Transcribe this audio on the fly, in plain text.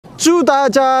祝大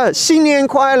家新年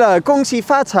快乐，恭喜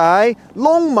发财，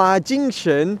龙马精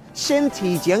神，身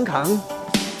体健康。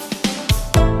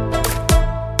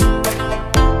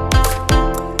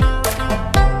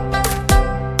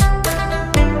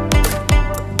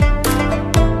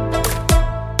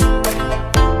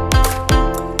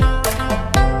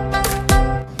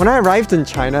When I arrived in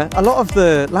China, a lot of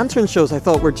the lantern shows I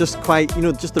thought were just quite,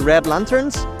 just the red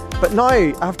lanterns. But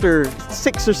now, after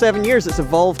 6 or 7 years, it's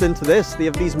evolved into this. They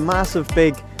have these massive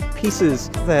big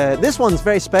pieces. This one's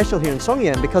very special here in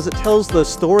Songyuan because it tells the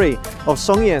story of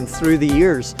Songyuan through the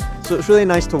years. So it's really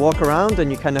nice to walk around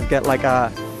and you kind of get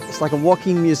it's like a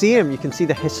walking museum. You can see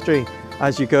the history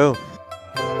as you go.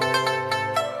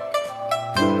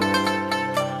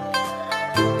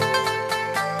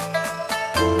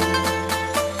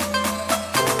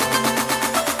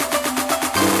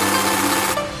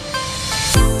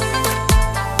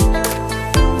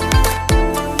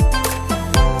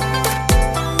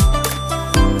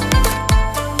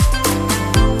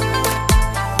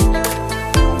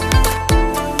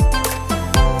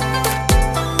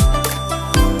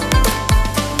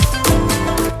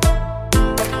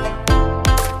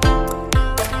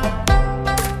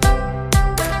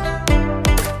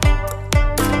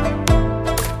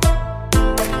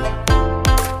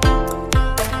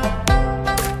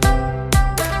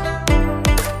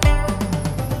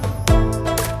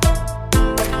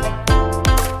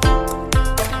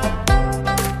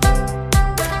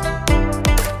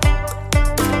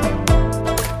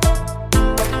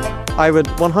 I would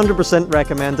 100%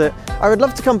 recommend it. I would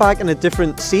love to come back in a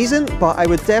different season, but I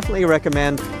would definitely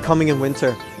recommend coming in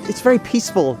winter. It's very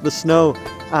peaceful, the snow,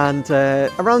 and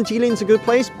around Jilin's a good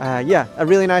place. Yeah, a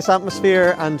really nice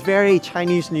atmosphere and very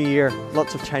Chinese New Year.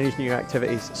 Lots of Chinese New Year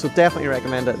activities, so definitely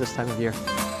recommend it this time of year.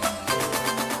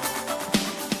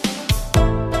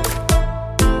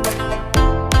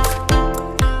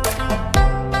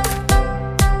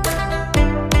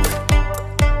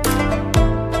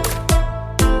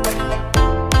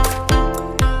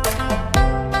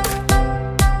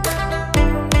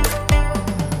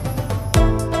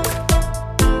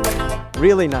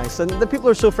 Really nice, and the people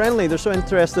are so friendly. They're so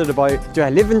interested about, do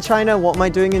I live in China? What am I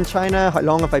doing in China? How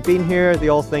long have I been here? They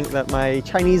all think that my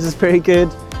Chinese is very good.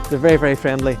 They're very, very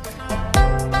friendly.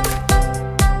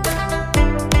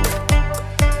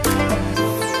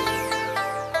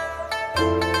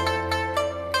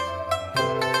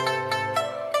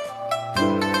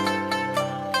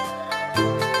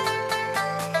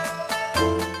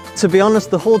 To be honest,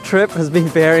 the whole trip has been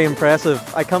very impressive.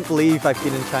 I can't believe I've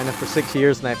been in China for 6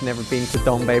 years and I've never been to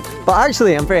Dongbei. But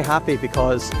actually, I'm very happy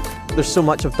because there's so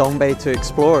much of Dongbei to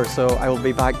explore, so I will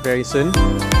be back very soon.